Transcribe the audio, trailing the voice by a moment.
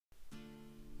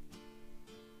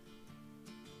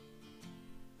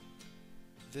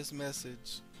This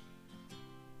message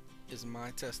is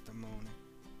my testimony.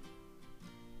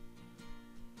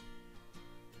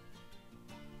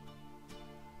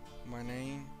 My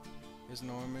name is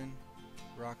Norman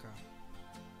Rocca.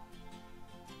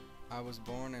 I was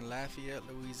born in Lafayette,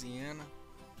 Louisiana,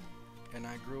 and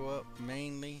I grew up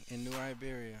mainly in New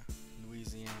Iberia,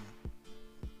 Louisiana.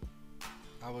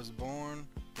 I was born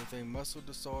with a muscle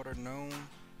disorder known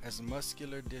as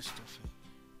muscular dystrophy.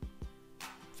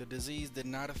 The disease did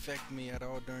not affect me at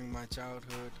all during my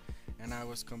childhood, and I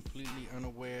was completely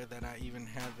unaware that I even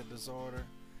had the disorder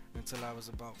until I was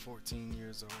about 14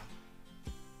 years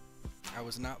old. I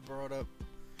was not brought up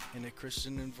in a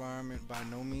Christian environment by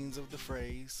no means of the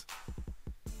phrase.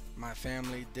 My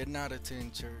family did not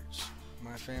attend church.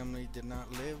 My family did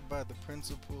not live by the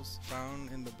principles found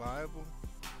in the Bible.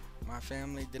 My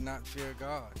family did not fear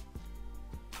God.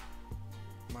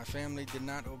 My family did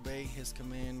not obey His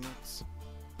commandments.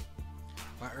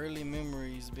 My early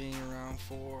memories, being around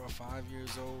 4 or 5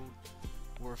 years old,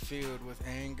 were filled with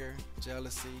anger,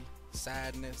 jealousy,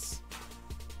 sadness.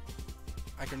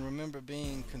 I can remember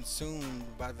being consumed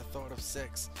by the thought of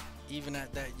sex even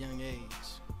at that young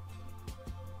age.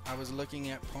 I was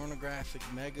looking at pornographic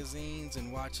magazines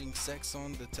and watching sex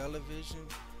on the television,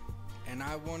 and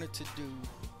I wanted to do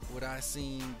what I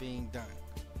seen being done.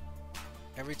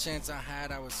 Every chance I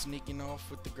had, I was sneaking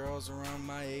off with the girls around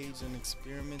my age and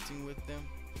experimenting with them,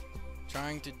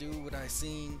 trying to do what I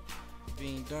seen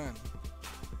being done.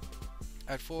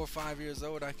 At 4 or 5 years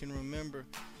old, I can remember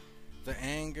the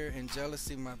anger and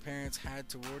jealousy my parents had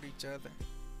toward each other.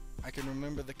 I can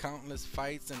remember the countless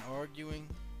fights and arguing,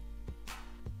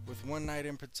 with one night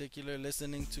in particular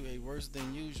listening to a worse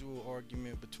than usual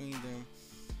argument between them.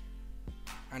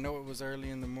 I know it was early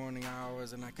in the morning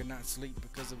hours and I could not sleep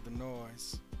because of the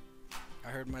noise. I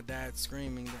heard my dad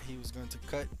screaming that he was going to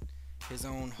cut his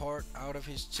own heart out of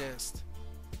his chest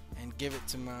and give it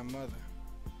to my mother.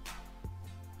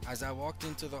 As I walked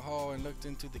into the hall and looked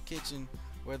into the kitchen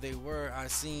where they were, I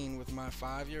seen with my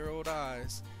 5-year-old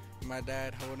eyes my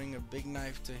dad holding a big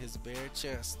knife to his bare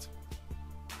chest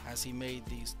as he made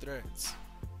these threats.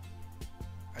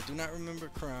 I do not remember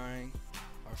crying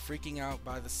or freaking out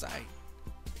by the sight.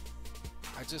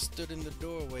 I just stood in the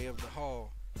doorway of the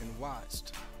hall and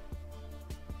watched.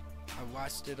 I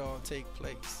watched it all take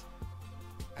place,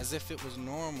 as if it was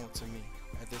normal to me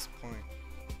at this point,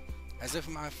 as if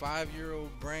my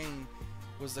 5-year-old brain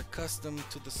was accustomed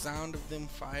to the sound of them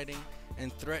fighting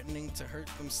and threatening to hurt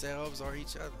themselves or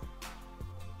each other.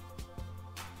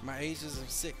 My ages of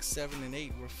 6, 7, and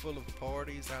 8 were full of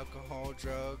parties, alcohol,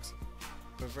 drugs,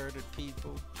 perverted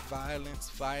people, violence,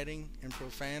 fighting, and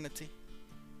profanity.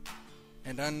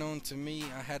 And unknown to me,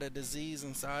 I had a disease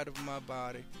inside of my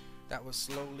body that was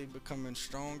slowly becoming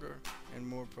stronger and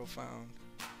more profound.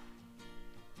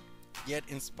 Yet,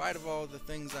 in spite of all the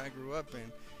things I grew up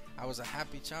in, I was a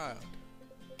happy child.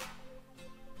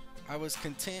 I was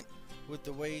content with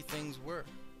the way things were.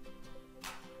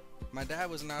 My dad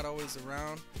was not always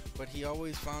around, but he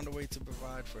always found a way to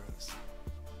provide for us.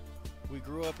 We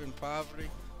grew up in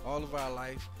poverty all of our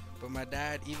life, but my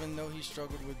dad, even though he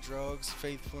struggled with drugs,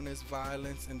 faithfulness,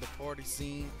 violence, and the party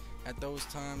scene, at those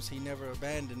times he never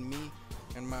abandoned me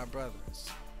and my brothers,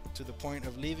 to the point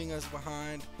of leaving us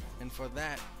behind, and for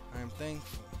that I am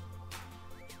thankful.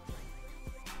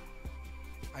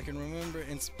 I can remember,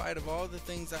 in spite of all the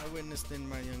things I witnessed in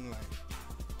my young life,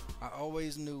 I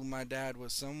always knew my dad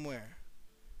was somewhere,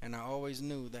 and I always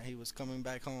knew that he was coming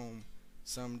back home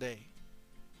someday.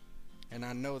 And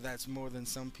I know that's more than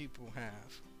some people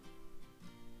have.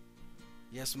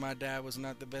 Yes, my dad was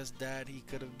not the best dad he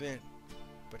could have been,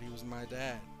 but he was my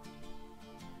dad.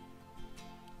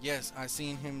 Yes, I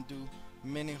seen him do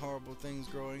many horrible things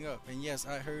growing up, and yes,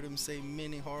 I heard him say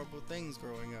many horrible things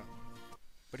growing up.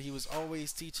 But he was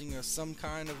always teaching us some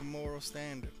kind of moral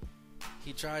standard.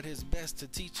 He tried his best to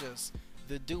teach us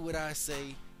the do what I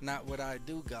say, not what I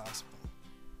do gospel.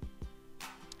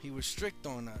 He was strict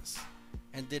on us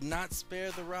and did not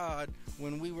spare the rod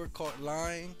when we were caught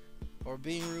lying or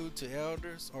being rude to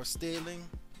elders or stealing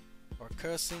or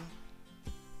cursing.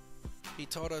 He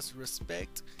taught us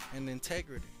respect and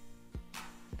integrity,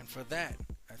 and for that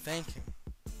I thank him.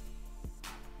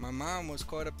 My mom was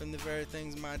caught up in the very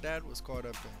things my dad was caught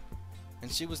up in,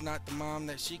 and she was not the mom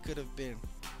that she could have been,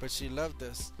 but she loved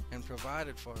us and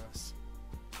provided for us.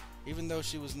 Even though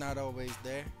she was not always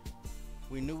there,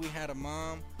 we knew we had a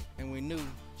mom, and we knew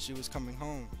she was coming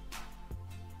home.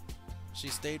 She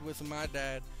stayed with my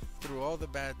dad through all the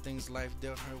bad things life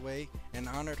dealt her way, and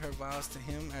honored her vows to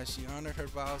him as she honored her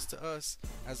vows to us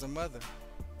as a mother.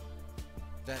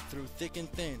 That through thick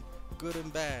and thin, good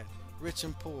and bad, rich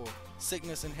and poor,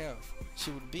 sickness and health.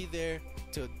 She would be there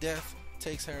till death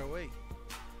takes her away.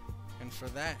 And for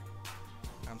that,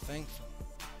 I'm thankful.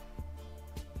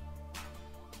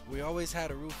 We always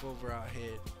had a roof over our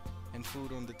head and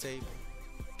food on the table,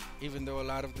 even though a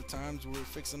lot of the times we were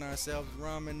fixing ourselves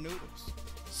ramen noodles,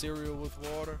 cereal with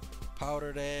water,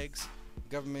 powdered eggs,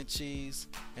 government cheese,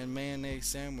 and mayonnaise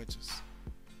sandwiches.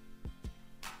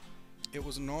 It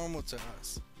was normal to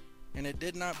us, and it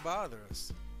did not bother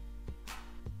us.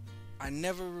 I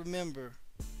never remember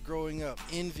growing up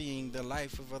envying the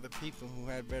life of other people who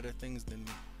had better things than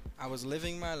me. I was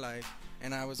living my life,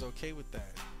 and I was okay with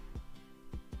that.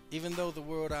 Even though the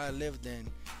world I lived in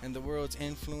and the world's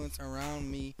influence around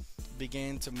me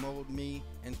began to mold me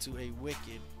into a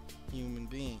wicked human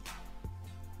being.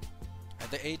 At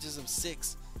the ages of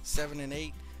 6, 7, and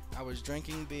 8, I was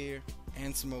drinking beer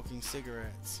and smoking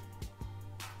cigarettes.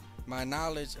 My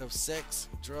knowledge of sex,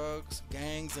 drugs,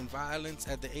 gangs, and violence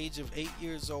at the age of 8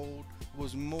 years old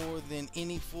was more than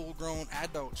any full-grown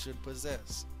adult should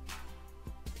possess.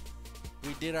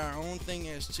 We did our own thing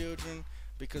as children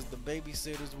because the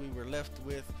babysitters we were left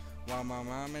with while my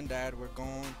mom and dad were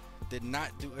gone did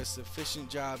not do a sufficient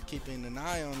job keeping an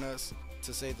eye on us,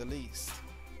 to say the least.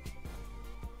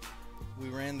 We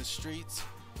ran the streets,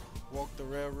 walked the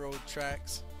railroad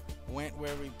tracks, went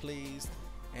where we pleased,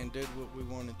 and did what we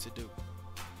wanted to do.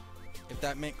 If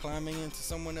that meant climbing into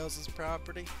someone else's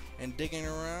property and digging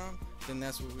around, then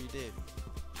that's what we did.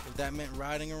 If that meant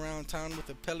riding around town with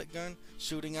a pellet gun,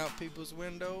 shooting out people's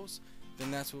windows,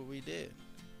 then that's what we did.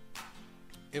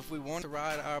 If we wanted to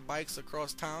ride our bikes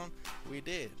across town, we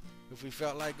did. If we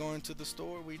felt like going to the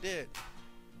store, we did.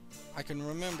 I can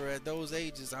remember at those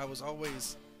ages I was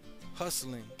always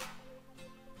hustling.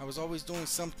 I was always doing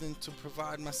something to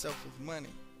provide myself with money.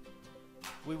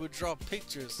 We would draw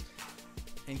pictures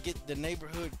and get the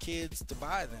neighborhood kids to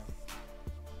buy them.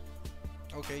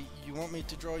 Okay, you want me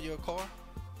to draw you a car?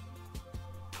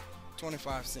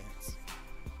 25 cents.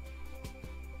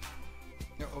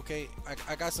 Okay,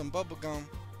 I got some bubble gum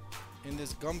in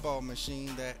this gumball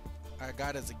machine that I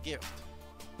got as a gift,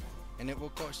 and it will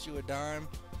cost you a dime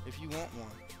if you want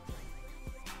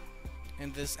one.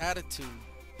 And this attitude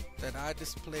that I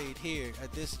displayed here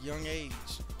at this young age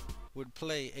would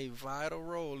play a vital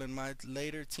role in my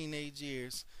later teenage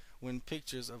years when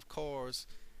pictures of cars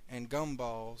and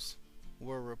gumballs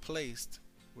were replaced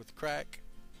with crack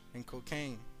and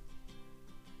cocaine.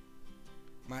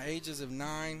 My ages of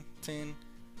 9, 10,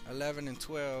 11, and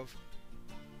 12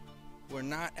 were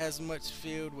not as much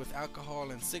filled with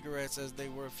alcohol and cigarettes as they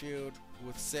were filled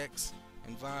with sex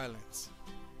and violence.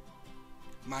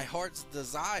 My heart's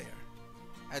desire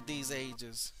at these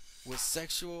ages was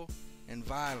sexual and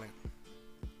violent.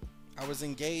 I was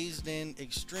engaged in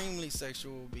extremely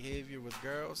sexual behavior with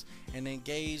girls and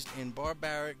engaged in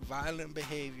barbaric, violent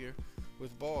behavior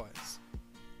with boys.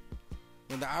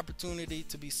 When the opportunity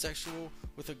to be sexual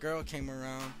with a girl came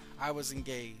around, I was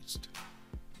engaged.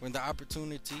 When the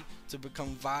opportunity to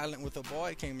become violent with a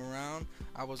boy came around,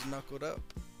 I was knuckled up.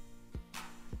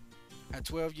 At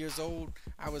 12 years old,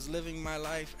 I was living my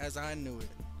life as I knew it.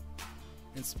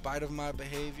 In spite of my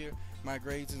behavior, my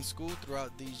grades in school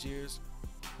throughout these years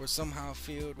were somehow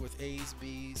filled with A's,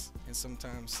 B's, and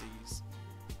sometimes C's.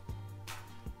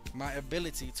 My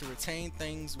ability to retain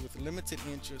things with limited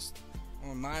interest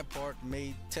on my part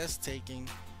made test taking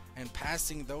and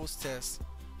passing those tests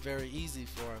very easy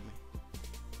for me.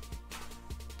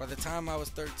 By the time I was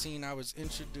 13, I was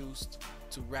introduced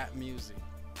to rap music.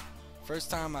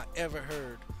 First time I ever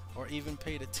heard or even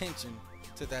paid attention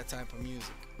to that type of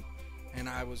music. And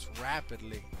I was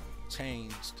rapidly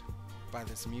changed by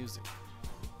this music.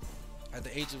 At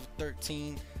the age of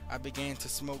 13, I began to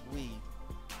smoke weed.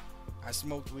 I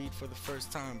smoked weed for the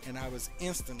first time, and I was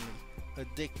instantly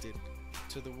addicted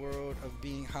to the world of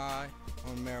being high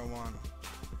on marijuana.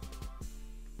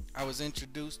 I was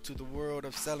introduced to the world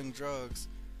of selling drugs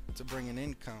to bring an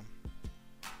income.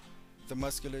 The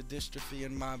muscular dystrophy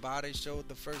in my body showed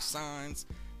the first signs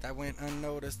that went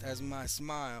unnoticed, as my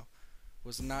smile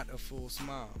was not a full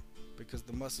smile because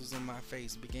the muscles in my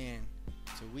face began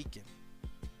to weaken.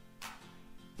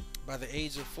 By the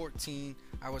age of 14,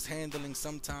 I was handling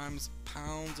sometimes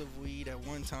pounds of weed at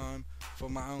one time for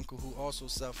my uncle, who also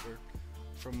suffered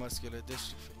from muscular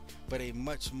dystrophy, but a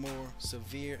much more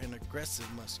severe and aggressive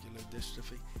muscular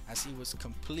dystrophy, as he was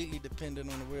completely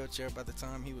dependent on a wheelchair by the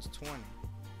time he was 20.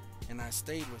 And I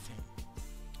stayed with him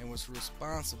and was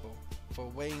responsible for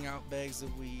weighing out bags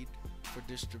of weed for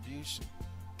distribution.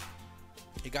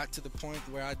 It got to the point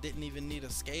where I didn't even need a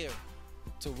scale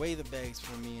to weigh the bags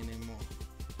for me anymore.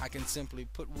 I can simply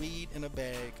put weed in a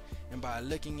bag, and by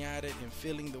looking at it and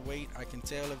feeling the weight, I can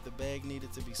tell if the bag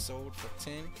needed to be sold for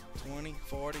 $10, $20,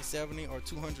 $40, $70, or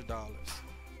 $200.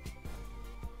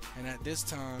 And at this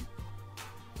time,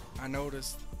 I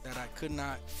noticed that I could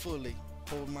not fully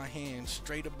hold my hand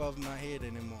straight above my head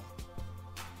anymore.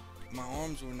 My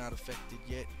arms were not affected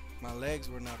yet, my legs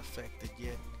were not affected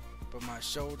yet, but my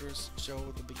shoulders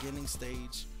showed the beginning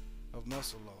stage of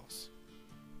muscle loss.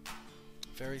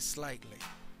 Very slightly.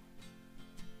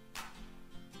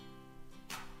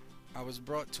 I was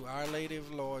brought to Our Lady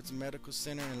of Lourdes Medical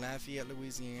Center in Lafayette,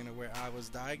 Louisiana, where I was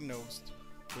diagnosed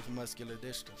with muscular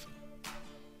dystrophy.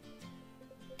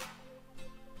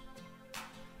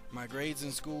 My grades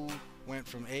in school went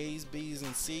from A's, B's,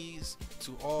 and C's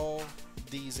to all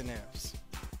D's and F's.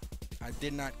 I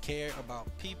did not care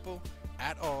about people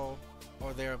at all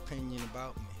or their opinion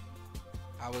about me.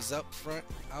 I was upfront,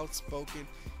 outspoken,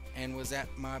 and was at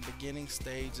my beginning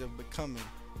stage of becoming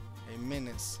a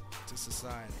menace to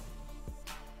society.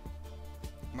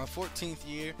 My 14th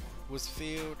year was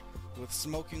filled with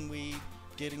smoking weed,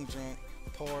 getting drunk,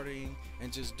 partying,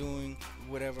 and just doing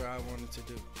whatever I wanted to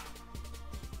do.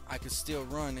 I could still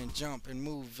run and jump and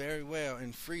move very well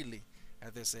and freely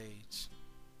at this age.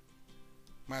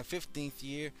 My 15th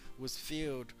year was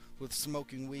filled with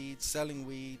smoking weed, selling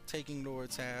weed, taking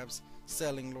Lortabs,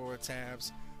 selling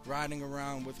Lortabs, riding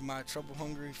around with my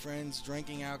trouble-hungry friends,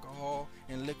 drinking alcohol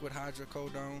and liquid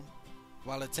hydrocodone,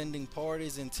 while attending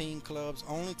parties and teen clubs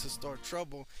only to start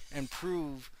trouble and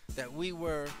prove that we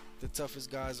were the toughest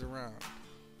guys around.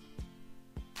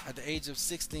 At the age of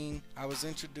 16, I was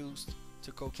introduced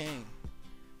to cocaine,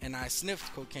 and I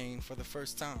sniffed cocaine for the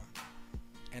first time.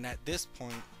 And at this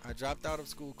point, I dropped out of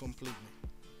school completely.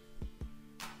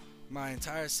 My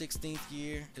entire 16th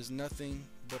year is nothing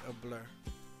but a blur,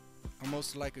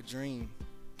 almost like a dream.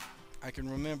 I can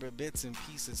remember bits and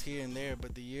pieces here and there,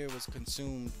 but the year was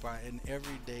consumed by an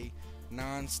everyday,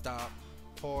 non-stop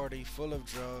party full of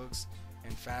drugs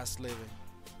and fast living.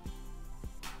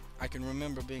 I can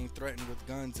remember being threatened with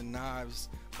guns and knives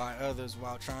by others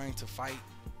while trying to fight.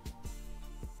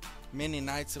 Many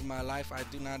nights of my life I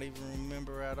do not even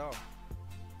remember at all.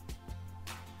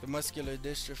 The muscular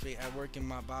dystrophy at work in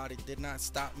my body did not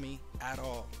stop me at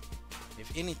all.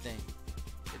 If anything,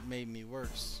 it made me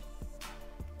worse.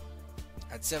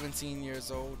 At 17 years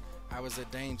old, I was a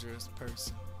dangerous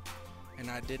person,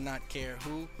 and I did not care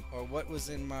who or what was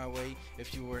in my way.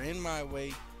 If you were in my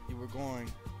way, you were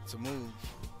going to move.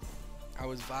 I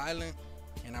was violent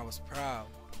and I was proud.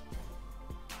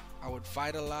 I would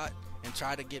fight a lot and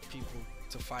try to get people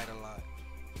to fight a lot.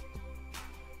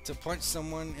 To punch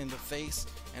someone in the face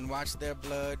and watch their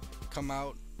blood come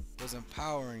out was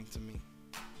empowering to me.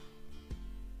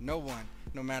 No one,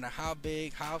 no matter how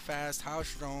big, how fast, how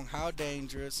strong, how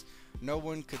dangerous, no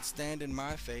one could stand in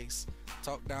my face,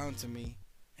 talk down to me,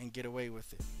 and get away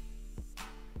with it.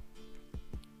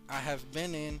 I have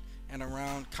been in and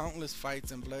around countless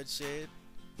fights and bloodshed.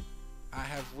 I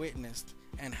have witnessed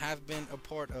and have been a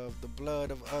part of the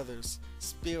blood of others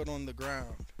spilled on the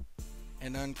ground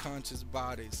and unconscious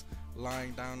bodies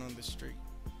lying down on the street.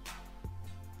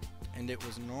 And it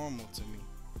was normal to me.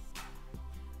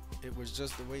 It was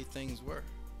just the way things were.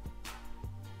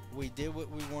 We did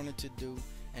what we wanted to do,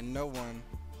 and no one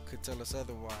could tell us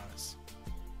otherwise.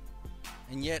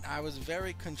 And yet I was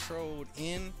very controlled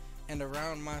in and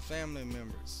around my family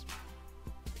members.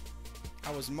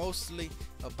 I was mostly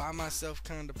a by myself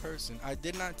kind of person. I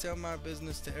did not tell my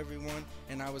business to everyone,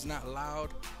 and I was not loud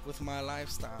with my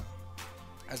lifestyle.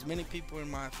 As many people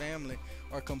in my family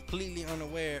are completely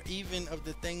unaware even of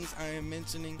the things I am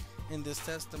mentioning in this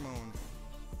testimony.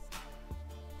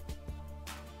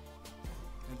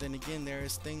 And then again, there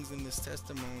is things in this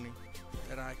testimony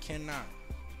that I cannot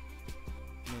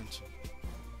mention.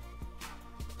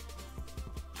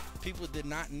 People did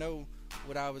not know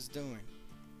what I was doing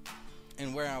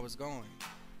and where I was going.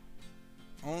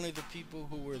 Only the people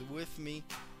who were with me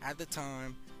at the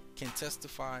time can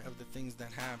testify of the things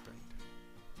that happened.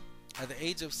 At the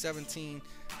age of 17,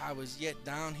 I was yet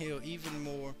downhill even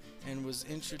more and was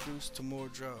introduced to more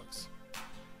drugs.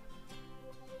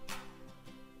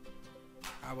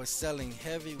 I was selling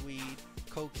heavy weed,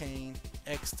 cocaine,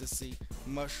 ecstasy,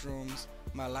 mushrooms.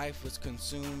 My life was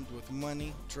consumed with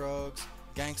money, drugs,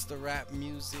 gangster rap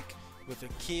music, with a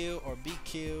kill or be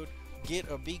killed, get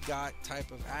or be got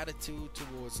type of attitude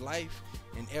towards life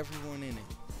and everyone in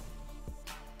it.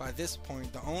 By this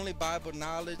point, the only Bible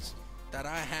knowledge that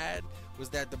I had was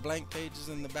that the blank pages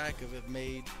in the back of it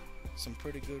made some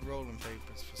pretty good rolling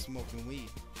papers for smoking weed.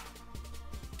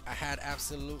 I had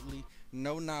absolutely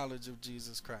no knowledge of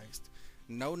Jesus Christ,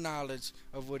 no knowledge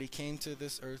of what he came to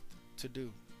this earth to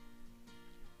do,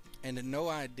 and no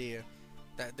idea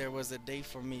that there was a day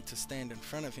for me to stand in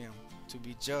front of him to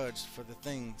be judged for the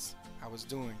things I was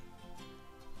doing.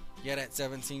 Yet at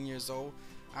 17 years old,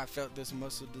 I felt this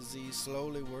muscle disease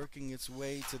slowly working its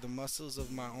way to the muscles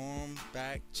of my arm,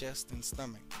 back, chest, and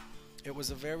stomach. It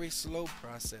was a very slow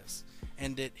process,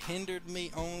 and it hindered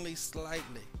me only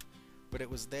slightly, but it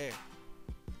was there.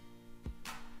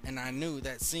 And I knew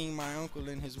that seeing my uncle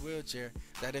in his wheelchair,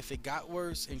 that if it got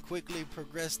worse and quickly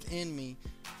progressed in me,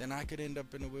 then I could end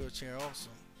up in a wheelchair also.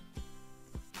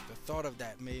 The thought of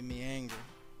that made me angry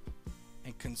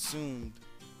and consumed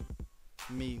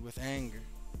me with anger.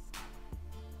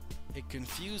 It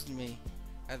confused me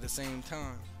at the same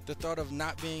time. The thought of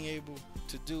not being able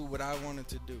to do what I wanted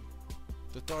to do,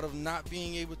 the thought of not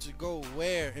being able to go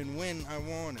where and when I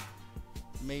wanted,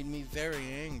 made me very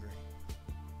angry.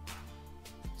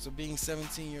 So being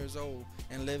 17 years old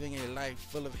and living a life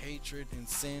full of hatred and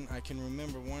sin, I can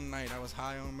remember one night I was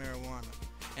high on marijuana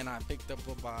and I picked up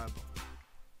a Bible.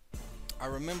 I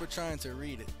remember trying to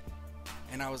read it,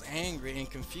 and I was angry and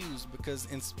confused because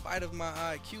in spite of my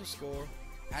IQ score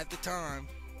at the time,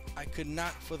 I could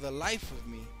not for the life of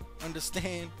me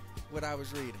understand what I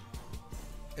was reading.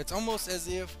 It's almost as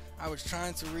if I was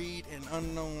trying to read an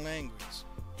unknown language,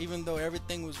 even though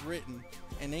everything was written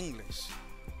in English.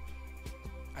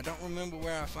 I don't remember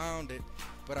where I found it,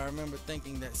 but I remember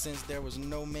thinking that since there was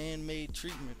no man-made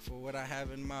treatment for what I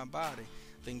have in my body,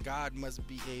 then God must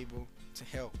be able to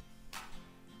help.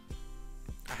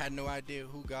 I had no idea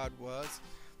who God was,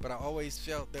 but I always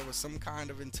felt there was some kind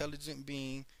of intelligent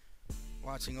being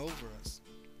watching over us.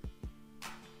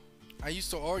 I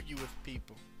used to argue with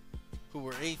people who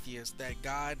were atheists that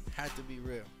God had to be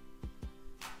real.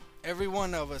 Every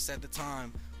one of us at the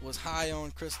time was high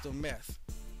on crystal meth,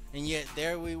 and yet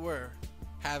there we were,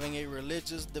 having a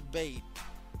religious debate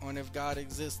on if God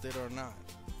existed or not.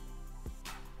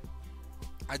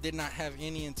 I did not have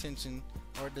any intention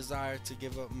or desire to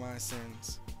give up my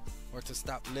sins or to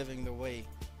stop living the way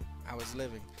I was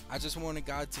living. I just wanted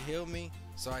God to heal me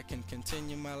so I can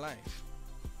continue my life.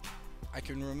 I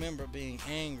can remember being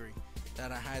angry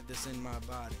that I had this in my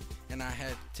body, and I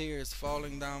had tears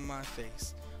falling down my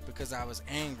face because I was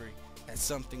angry that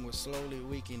something was slowly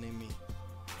weakening me,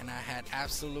 and I had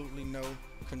absolutely no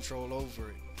control over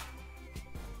it.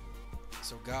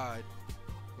 So God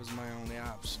was my only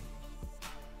option.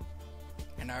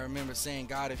 And I remember saying,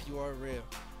 God, if you are real,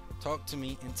 talk to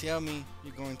me and tell me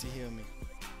you're going to heal me.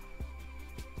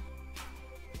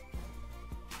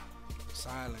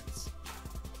 Silence.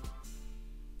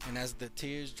 And as the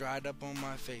tears dried up on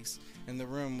my face and the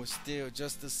room was still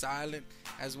just as silent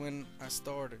as when I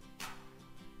started,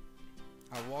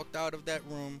 I walked out of that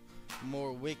room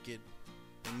more wicked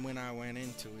than when I went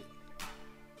into it.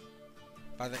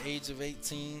 By the age of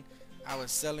 18, I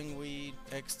was selling weed,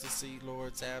 ecstasy,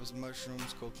 Lortabs,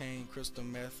 mushrooms, cocaine, crystal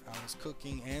meth. I was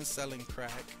cooking and selling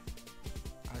crack.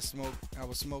 I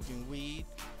was smoking weed,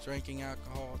 drinking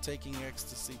alcohol, taking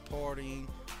ecstasy, partying,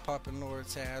 popping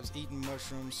Lortabs, eating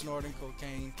mushrooms, snorting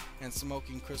cocaine, and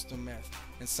smoking crystal meth.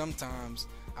 And sometimes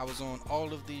I was on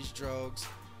all of these drugs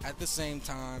at the same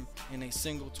time in a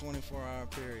single 24-hour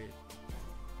period.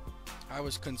 I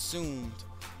was consumed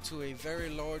to a very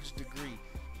large degree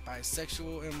by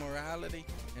sexual immorality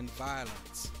and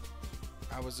violence.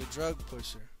 I was a drug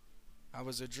pusher. I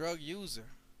was a drug user.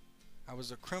 I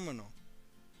was a criminal.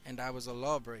 And I was a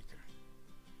lawbreaker.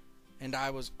 And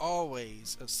I was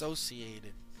always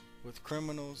associated with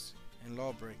criminals and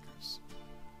lawbreakers.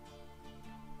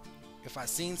 If I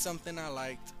seen something I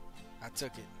liked, I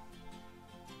took it.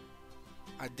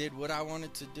 I did what I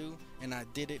wanted to do, and I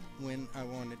did it when I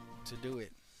wanted to do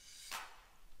it.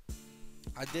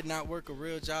 I did not work a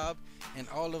real job in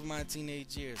all of my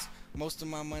teenage years. Most of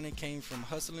my money came from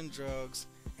hustling drugs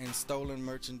and stolen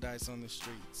merchandise on the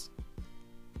streets.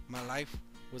 My life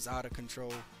was out of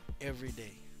control every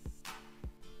day.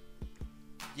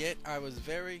 Yet I was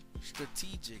very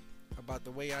strategic about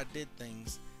the way I did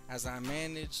things, as I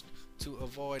managed to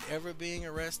avoid ever being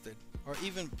arrested or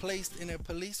even placed in a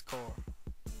police car.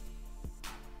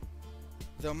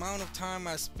 The amount of time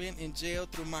I spent in jail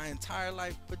through my entire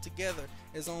life put together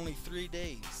is only 3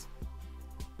 days.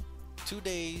 2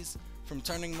 days from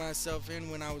turning myself in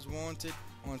when I was wanted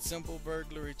on simple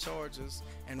burglary charges,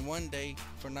 and 1 day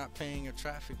for not paying a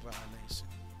traffic violation.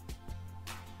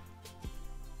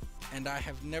 And I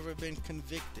have never been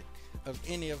convicted of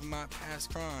any of my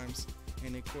past crimes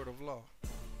in a court of law.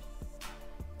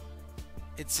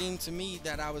 It seemed to me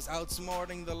that I was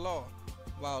outsmarting the law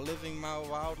while living my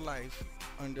wild life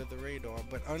under the radar,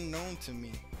 but unknown to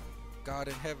me, God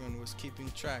in heaven was keeping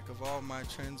track of all my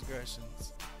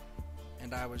transgressions,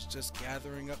 and I was just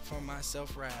gathering up for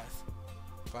myself wrath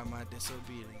by my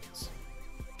disobedience.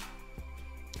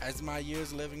 As my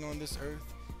years living on this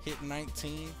earth hit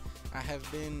 19, I have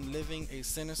been living a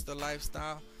sinister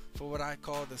lifestyle for what I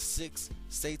call the 6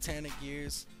 satanic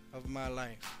years of my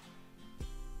life.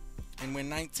 And when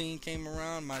 19 came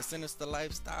around, my sinister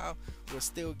lifestyle was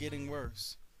still getting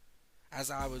worse, as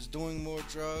I was doing more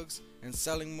drugs and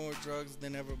selling more drugs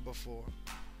than ever before.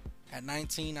 At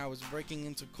 19, I was breaking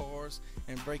into cars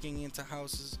and breaking into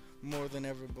houses more than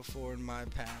ever before in my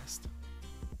past,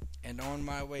 and on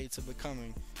my way to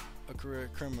becoming a career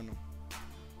criminal.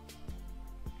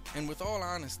 And with all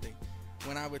honesty,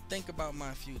 when I would think about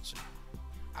my future,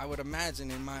 I would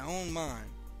imagine in my own mind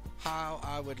how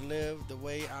I would live the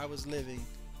way I was living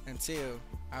until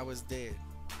I was dead.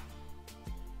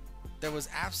 There was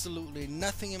absolutely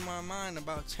nothing in my mind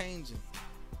about changing.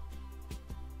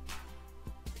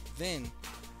 Then,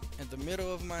 in the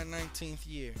middle of my 19th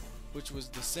year, which was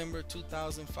December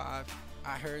 2005,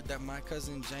 I heard that my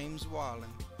cousin James Wallen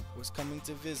was coming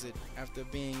to visit after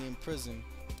being in prison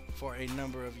for a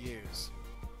number of years.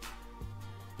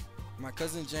 My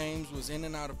cousin James was in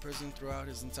and out of prison throughout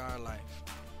his entire life.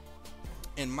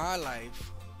 And my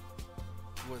life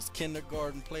was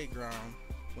kindergarten playground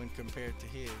when compared to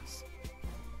his.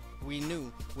 We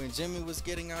knew when Jimmy was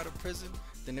getting out of prison,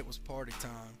 then it was party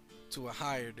time to a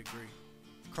higher degree,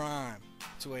 crime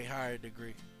to a higher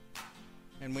degree.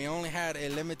 And we only had a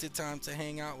limited time to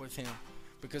hang out with him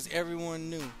because everyone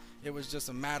knew it was just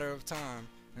a matter of time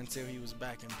until he was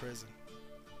back in prison.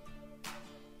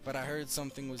 But I heard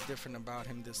something was different about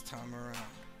him this time around.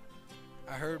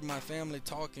 I heard my family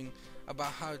talking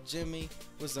about how Jimmy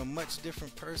was a much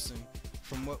different person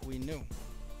from what we knew.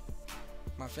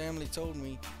 My family told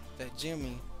me that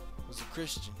Jimmy was a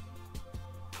Christian.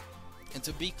 And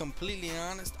to be completely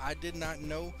honest, I did not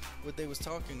know what they was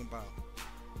talking about.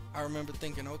 I remember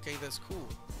thinking, okay, that's cool.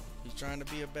 He's trying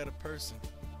to be a better person.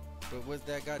 But what's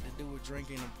that got to do with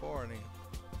drinking and partying?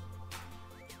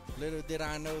 Little did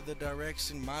I know the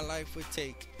direction my life would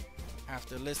take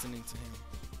after listening to him.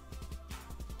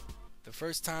 The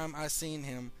first time I seen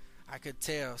him, I could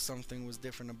tell something was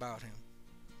different about him.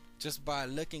 Just by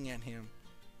looking at him,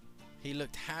 he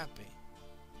looked happy.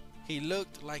 He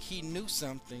looked like he knew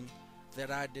something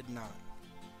that I did not.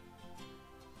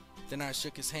 Then I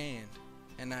shook his hand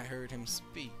and I heard him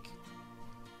speak.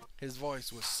 His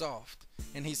voice was soft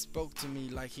and he spoke to me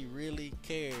like he really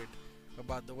cared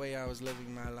about the way I was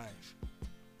living my life.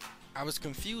 I was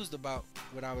confused about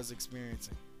what I was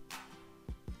experiencing.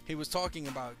 He was talking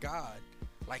about God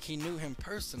like he knew him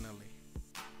personally.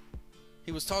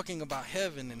 He was talking about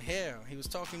heaven and hell. He was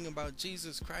talking about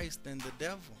Jesus Christ and the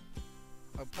devil.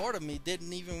 A part of me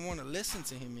didn't even want to listen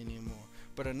to him anymore,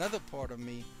 but another part of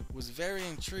me was very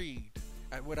intrigued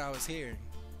at what I was hearing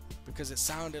because it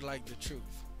sounded like the truth.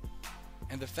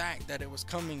 And the fact that it was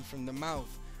coming from the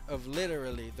mouth of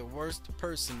literally the worst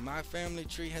person my family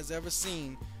tree has ever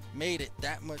seen made it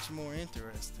that much more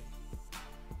interesting.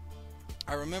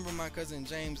 I remember my cousin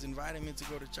James invited me to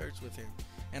go to church with him,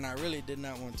 and I really did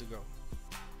not want to go.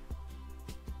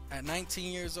 At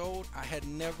 19 years old, I had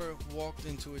never walked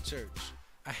into a church.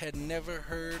 I had never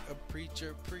heard a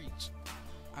preacher preach.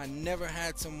 I never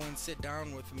had someone sit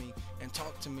down with me and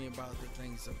talk to me about the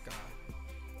things of God.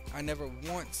 I never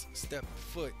once stepped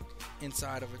foot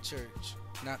inside of a church.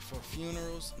 Not for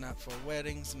funerals, not for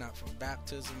weddings, not for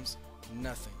baptisms,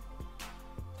 nothing.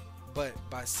 But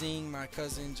by seeing my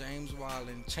cousin James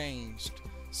Wallen changed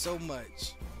so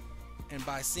much, and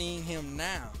by seeing him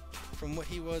now from what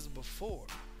he was before,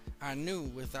 I knew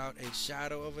without a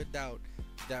shadow of a doubt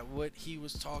that what he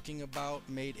was talking about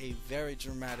made a very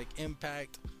dramatic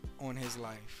impact on his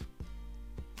life.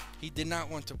 He did not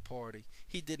want to party.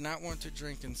 He did not want to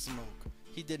drink and smoke.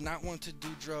 He did not want to do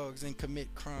drugs and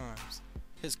commit crimes.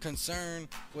 His concern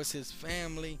was his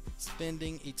family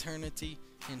spending eternity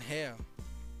in hell.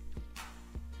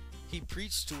 He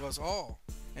preached to us all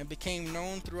and became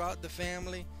known throughout the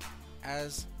family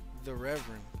as the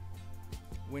Reverend.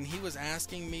 When he was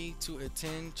asking me to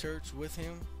attend church with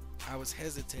him, I was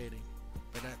hesitating,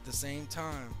 but at the same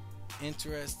time,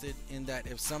 interested in that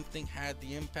if something had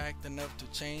the impact enough to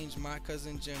change my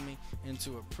cousin Jimmy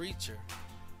into a preacher,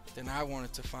 then I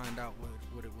wanted to find out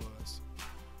what it was.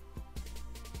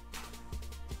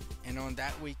 And on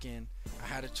that weekend, I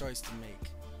had a choice to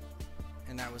make,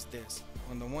 and that was this.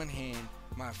 On the one hand,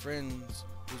 my friends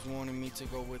was wanting me to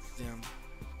go with them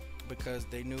because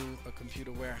they knew a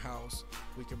computer warehouse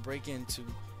we could break into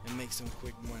and make some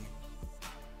quick money.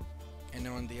 And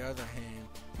on the other hand,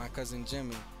 my cousin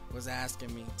Jimmy was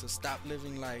asking me to stop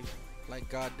living life like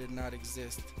God did not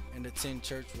exist and attend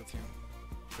church with him.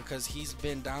 Because he's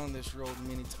been down this road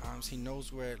many times, he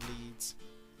knows where it leads,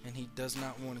 and he does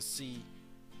not want to see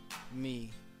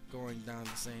me going down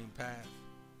the same path.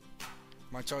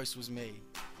 My choice was made,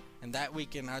 and that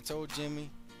weekend I told Jimmy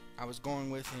I was going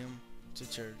with him to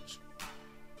church.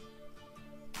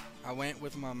 I went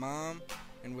with my mom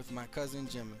and with my cousin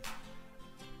Jimmy.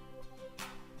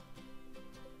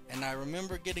 And I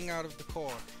remember getting out of the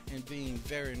car and being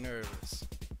very nervous.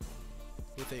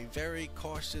 With a very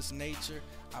cautious nature,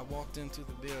 I walked into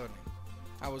the building.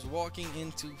 I was walking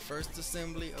into First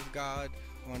Assembly of God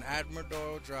on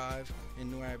Admiral Drive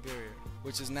in New Iberia,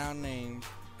 which is now named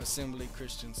Assembly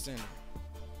Christian Center.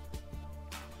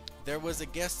 There was a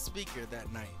guest speaker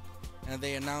that night, and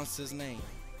they announced his name,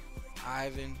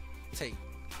 Ivan Tate.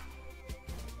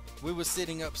 We were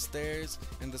sitting upstairs,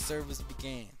 and the service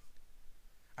began.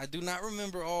 I do not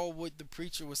remember all what the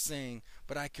preacher was saying,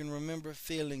 but I can remember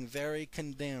feeling very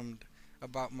condemned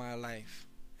about my life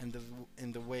and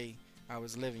the way I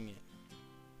was living it.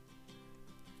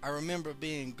 I remember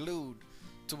being glued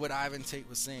to what Ivan Tate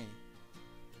was saying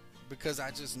because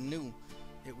I just knew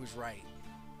it was right.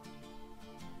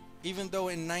 Even though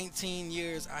in 19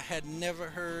 years I had never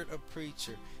heard a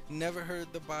preacher, never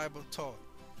heard the Bible taught,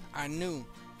 I knew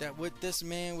that what this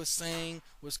man was saying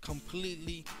was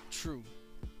completely true.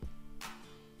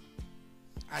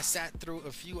 I sat through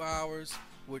a few hours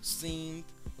which seemed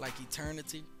like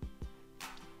eternity,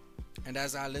 and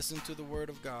as I listened to the Word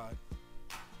of God,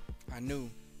 I knew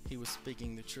he was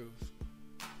speaking the truth.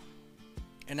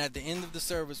 And at the end of the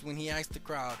service, when he asked the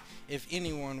crowd if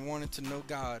anyone wanted to know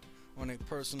God on a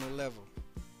personal level,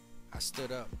 I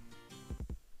stood up.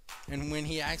 And when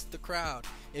he asked the crowd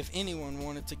if anyone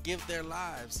wanted to give their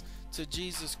lives to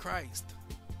Jesus Christ,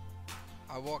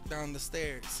 I walked down the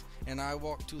stairs and I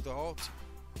walked to the altar.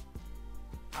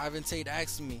 Ivan Tate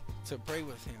asked me to pray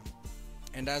with him,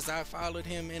 and as I followed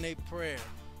him in a prayer,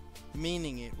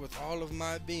 meaning it with all of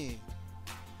my being,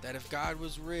 that if God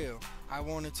was real, I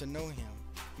wanted to know him,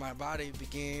 my body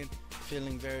began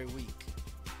feeling very weak.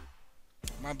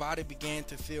 My body began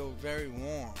to feel very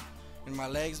warm, and my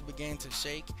legs began to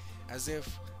shake as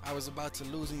if I was about to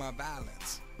lose my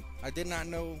balance. I did not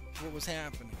know what was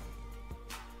happening.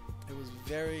 It was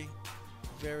very,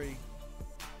 very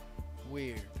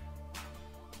weird.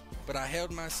 But I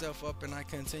held myself up and I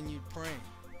continued praying.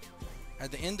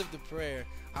 At the end of the prayer,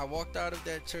 I walked out of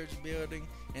that church building,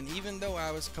 and even though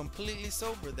I was completely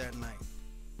sober that night,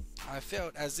 I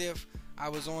felt as if I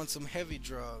was on some heavy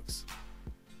drugs.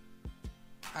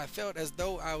 I felt as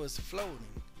though I was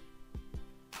floating.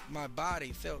 My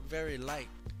body felt very light,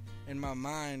 and my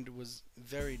mind was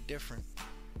very different.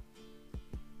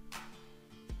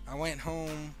 I went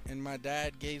home, and my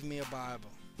dad gave me a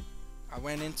Bible. I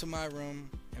went into my room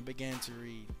and began to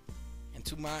read, and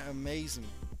to my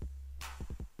amazement,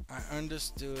 I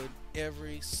understood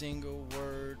every single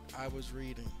word I was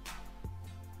reading.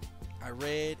 I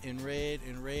read and read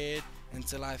and read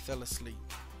until I fell asleep,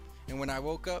 and when I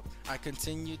woke up, I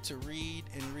continued to read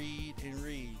and read and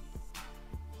read.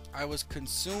 I was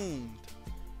consumed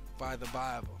by the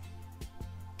Bible.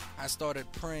 I started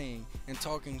praying and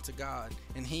talking to God,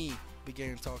 and He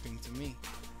began talking to me.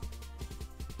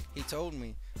 He told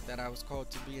me that I was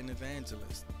called to be an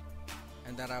evangelist,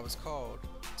 and that I was called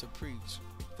to preach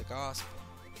the gospel.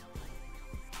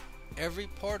 Every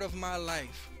part of my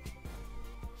life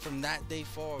from that day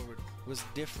forward was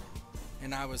different,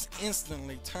 and I was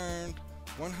instantly turned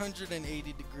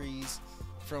 180 degrees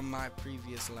from my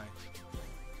previous life.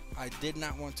 I did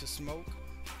not want to smoke,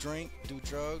 drink, do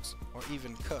drugs, or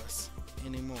even cuss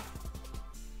anymore.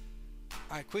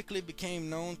 I quickly became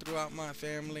known throughout my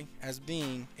family as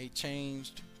being a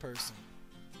changed person.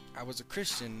 I was a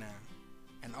Christian now,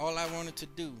 and all I wanted to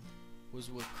do was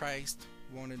what Christ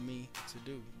wanted me to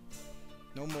do.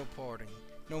 No more partying,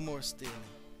 no more stealing,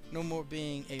 no more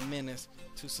being a menace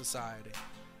to society.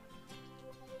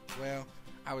 Well,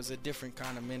 I was a different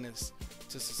kind of menace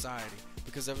to society,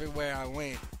 because everywhere I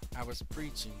went, I was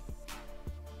preaching.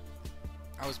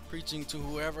 I was preaching to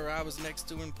whoever I was next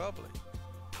to in public.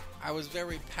 I was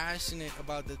very passionate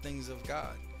about the things of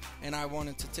God, and I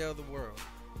wanted to tell the world.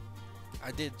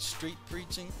 I did street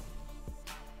preaching.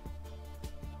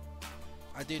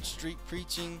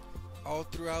 All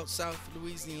throughout South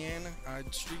Louisiana. I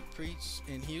street preached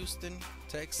in Houston,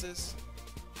 Texas,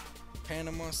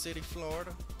 Panama City,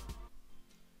 Florida.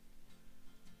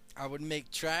 I would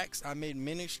make tracts. I made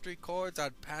ministry cards.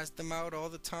 I'd pass them out all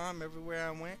the time everywhere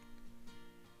I went.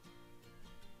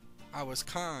 I was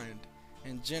kind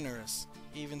and generous,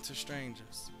 even to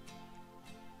strangers.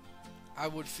 I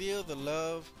would feel the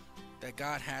love that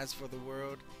God has for the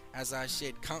world as I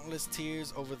shed countless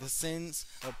tears over the sins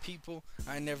of people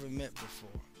I never met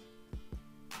before,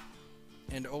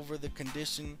 and over the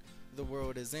condition the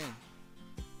world is in.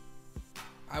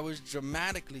 I was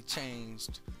dramatically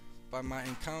changed by my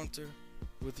encounter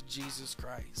with Jesus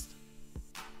Christ.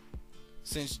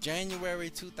 Since January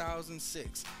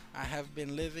 2006, I have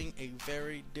been living a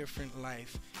very different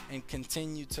life and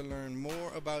continue to learn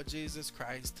more about Jesus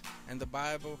Christ and the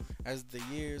Bible as the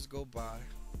years go by.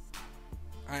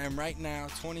 I am right now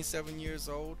 27 years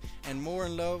old and more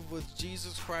in love with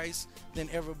Jesus Christ than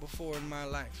ever before in my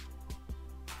life.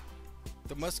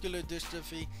 The muscular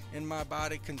dystrophy in my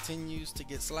body continues to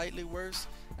get slightly worse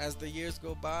as the years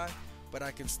go by, but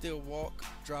I can still walk,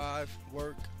 drive,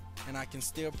 work, and I can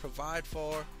still provide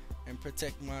for and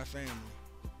protect my family.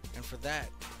 And for that,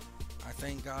 I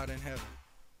thank God in heaven.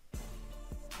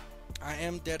 I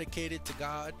am dedicated to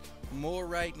God more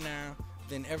right now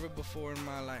than ever before in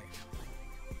my life.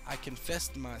 I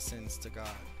confessed my sins to God.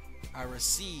 I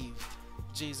received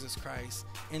Jesus Christ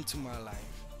into my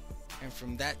life. And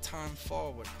from that time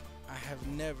forward, I have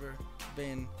never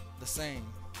been the same.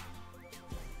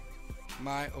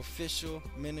 My official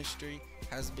ministry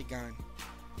has begun,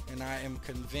 and I am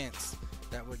convinced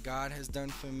that what God has done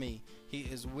for me, He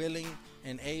is willing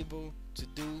and able to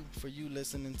do for you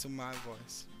listening to my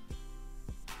voice.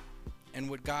 And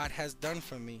what God has done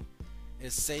for me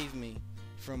is save me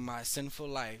from my sinful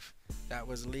life that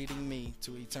was leading me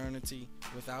to eternity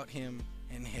without Him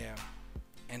in hell,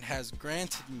 and has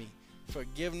granted me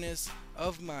forgiveness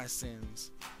of my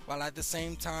sins, while at the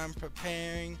same time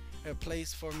preparing a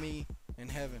place for me in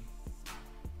heaven.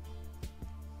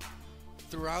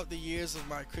 Throughout the years of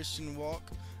my Christian walk,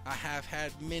 I have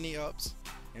had many ups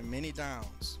and many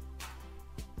downs.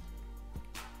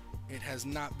 It has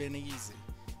not been easy.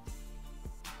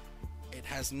 It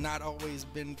has not always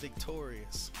been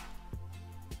victorious.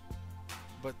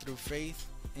 But through faith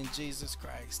in Jesus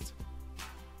Christ,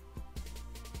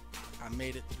 I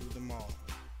made it through them all.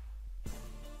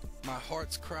 My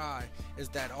heart's cry is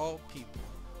that all people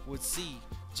would see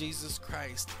Jesus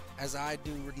Christ as I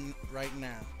do right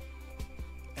now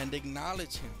and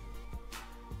acknowledge Him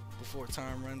before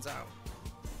time runs out.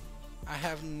 I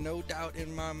have no doubt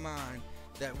in my mind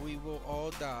that we will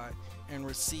all die and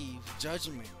receive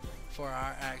judgment for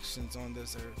our actions on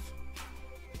this earth.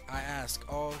 I ask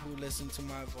all who listen to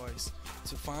my voice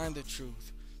to find the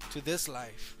truth to this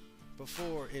life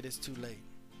before it is too late.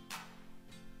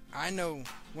 I know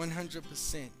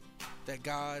 100% that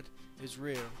God is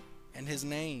real and His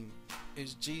name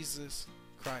is Jesus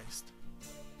Christ.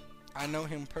 I know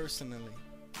Him personally,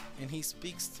 and He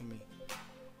speaks to me.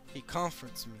 He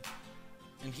comforts me,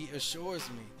 and He assures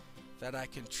me that I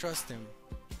can trust Him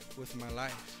with my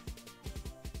life.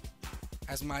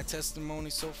 As my testimony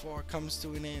so far comes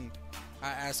to an end, I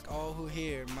ask all who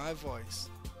hear my voice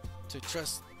to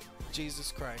trust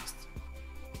Jesus Christ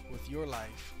with your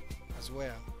life as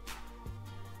well.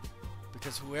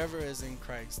 Because whoever is in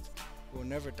Christ will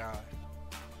never die,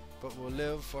 but will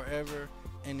live forever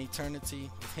in eternity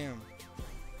with Him.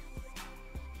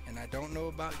 And I don't know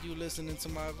about you listening to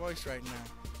my voice right now,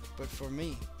 but for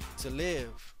me, to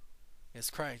live is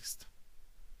Christ,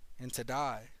 and to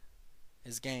die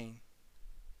is gain.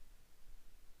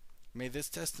 May this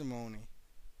testimony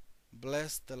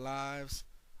bless the lives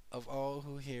of all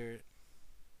who hear it,